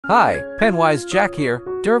Hi, Penwise Jack here.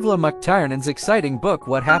 Dervla McTiernan's exciting book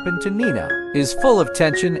What Happened to Nina is full of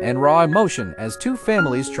tension and raw emotion as two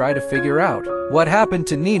families try to figure out what happened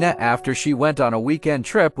to Nina after she went on a weekend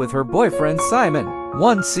trip with her boyfriend Simon,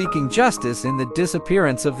 one seeking justice in the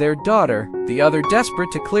disappearance of their daughter, the other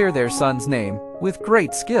desperate to clear their son's name with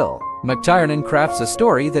great skill. McTiernan crafts a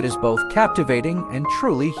story that is both captivating and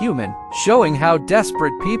truly human, showing how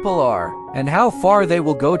desperate people are and how far they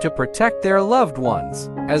will go to protect their loved ones.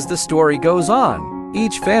 As the story goes on,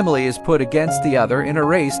 each family is put against the other in a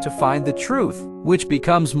race to find the truth, which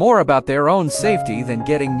becomes more about their own safety than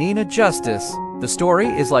getting Nina justice. The story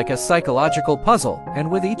is like a psychological puzzle, and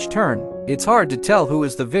with each turn, it's hard to tell who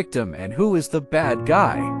is the victim and who is the bad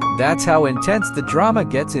guy. That's how intense the drama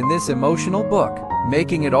gets in this emotional book,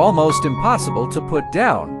 making it almost impossible to put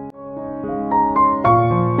down.